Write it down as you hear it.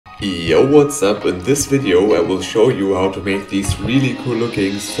Yo, what's up? In this video I will show you how to make these really cool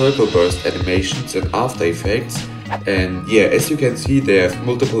looking circle burst animations in After Effects. And yeah, as you can see, they have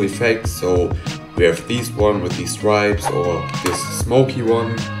multiple effects. So we have this one with these stripes, or this smoky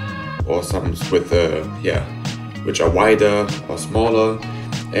one, or some with which are wider or smaller.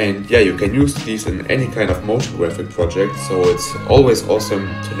 And yeah, you can use these in any kind of motion graphic project, so it's always awesome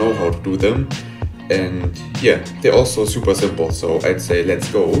to know how to do them. And yeah, they're also super simple, so I'd say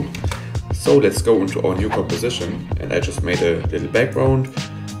let's go. So let's go into our new composition, and I just made a little background.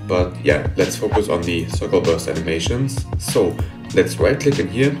 But yeah, let's focus on the circle burst animations. So let's right click in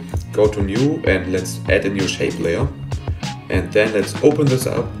here, go to new, and let's add a new shape layer. And then let's open this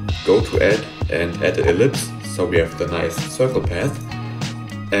up, go to add, and add an ellipse, so we have the nice circle path.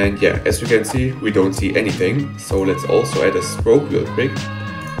 And yeah, as you can see, we don't see anything, so let's also add a stroke real quick,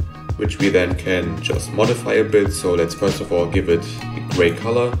 which we then can just modify a bit. So let's first of all give it a gray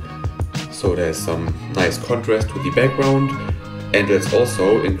color, so there's some nice contrast to the background. And let's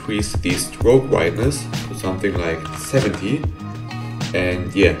also increase the stroke brightness to something like 70.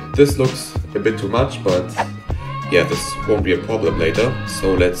 And yeah, this looks a bit too much, but yeah, this won't be a problem later.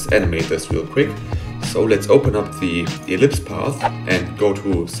 So let's animate this real quick. So let's open up the ellipse path and go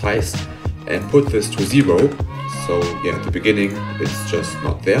to size and put this to 0. So yeah, at the beginning it's just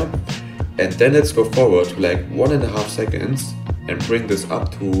not there. And then let's go forward to like 1.5 seconds and bring this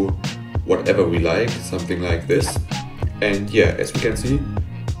up to whatever we like, something like this. And yeah, as we can see,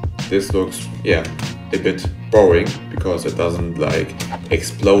 this looks a bit boring because it doesn't like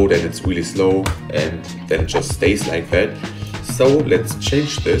explode and it's really slow and then it just stays like that. So let's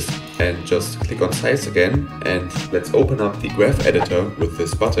change this and just click on size again, and let's open up the graph editor with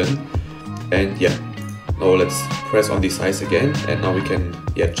this button. And yeah, now let's press on the size again, and now we can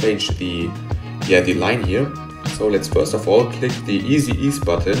change the line here. So let's first of all click the easy ease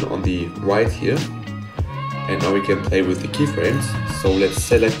button on the right here, and now we can play with the keyframes. So let's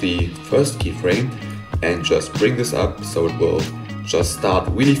select the first keyframe and just bring this up so it will just start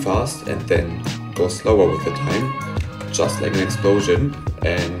really fast and then go slower with the time, just like an explosion.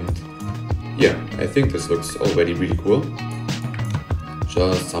 And yeah, I think this looks already really cool,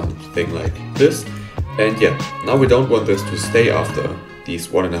 just something like this. And yeah, now we don't want this to stay after these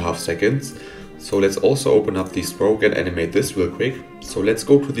 1.5 seconds, so let's also open up the stroke and animate this real quick. So let's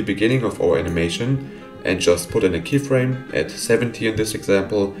go to the beginning of our animation and just put in a keyframe at 70 in this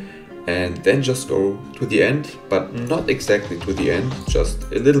example, and then just go to the end, but not exactly to the end, just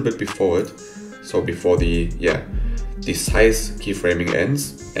a little bit before it, so before the size keyframing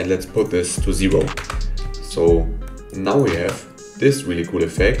ends. And let's put this to 0. So now we have this really cool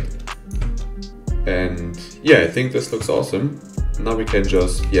effect. And yeah, I think this looks awesome. Now we can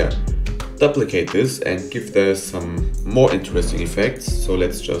just duplicate this and give this some more interesting effects. So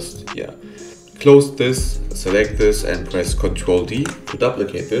let's just close this, select this, and press Ctrl D to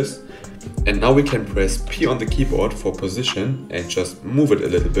duplicate this. And now we can press P on the keyboard for position and just move it a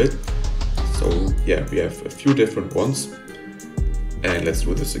little bit. So yeah, we have a few different ones. And let's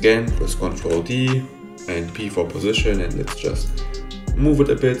do this again, press Ctrl D and P for position, and let's just move it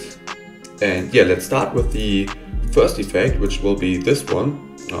a bit. And yeah, let's start with the first effect, which will be this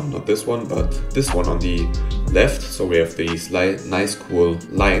one. No, not this one, but this one on the left. So we have these nice cool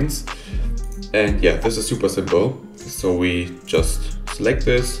lines. And yeah, this is super simple. So we just select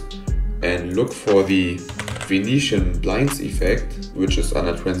this and look for the Venetian blinds effect, which is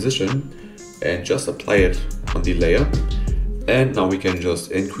under transition, and just apply it on the layer. And now we can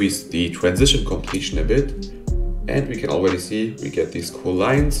just increase the transition completion a bit, and we can already see we get these cool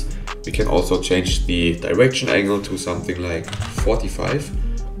lines. We can also change the direction angle to something like 45.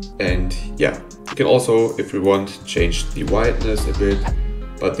 And yeah, we can also, if we want, change the whiteness a bit,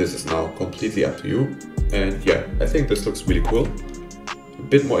 but this is now completely up to you. And yeah, I think this looks really cool, a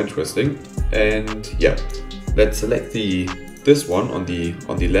bit more interesting. And yeah, let's select this one on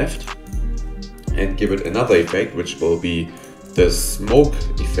the left and give it another effect, which will be the smoke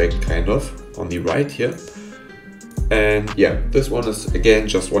effect kind of on the right here. And yeah, this one is again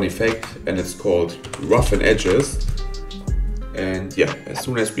just one effect, and it's called roughen edges. And yeah, as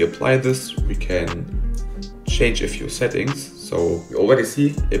soon as we apply this, we can change a few settings. So we already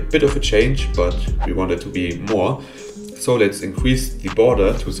see a bit of a change, but we want it to be more. So let's increase the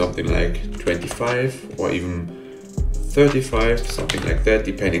border to something like 25 or even 35, something like that,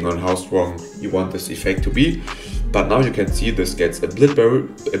 depending on how strong you want this effect to be. But now you can see this gets a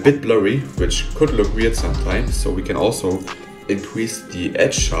bit blurry, which could look weird sometimes. So we can also increase the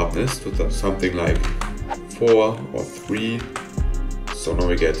edge sharpness to something like 4 or 3. So now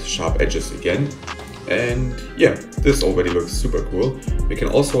we get sharp edges again. And yeah, this already looks super cool. We can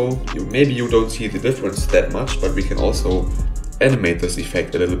also, maybe you don't see the difference that much, but we can also animate this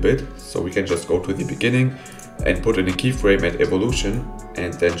effect a little bit. So we can just go to the beginning and put in a keyframe at evolution,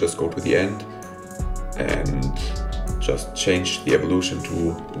 and then just go to the end and just change the evolution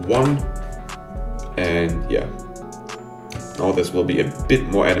to 1. And yeah, now this will be a bit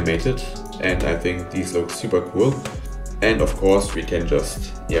more animated, and I think these look super cool. And of course we can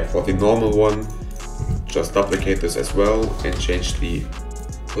just, for the normal one, just duplicate this as well and change the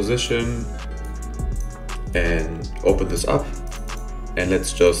position and open this up. And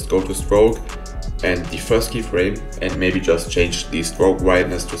let's just go to stroke and the first keyframe, and maybe just change the stroke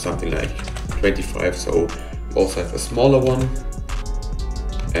brightness to something like 25, so we also have a smaller one.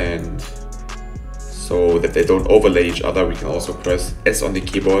 And so that they don't overlay each other, we can also press S on the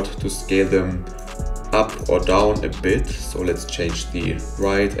keyboard to scale them up or down a bit. So let's change the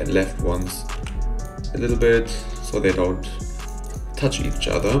right and left ones a little bit so they don't touch each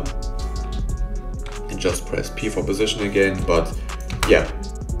other, and just press P for position again. But yeah,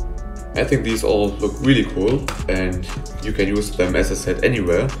 I think these all look really cool, and you can use them, as I said,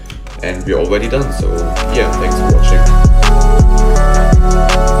 anywhere. And we're already done, so yeah, thanks for watching.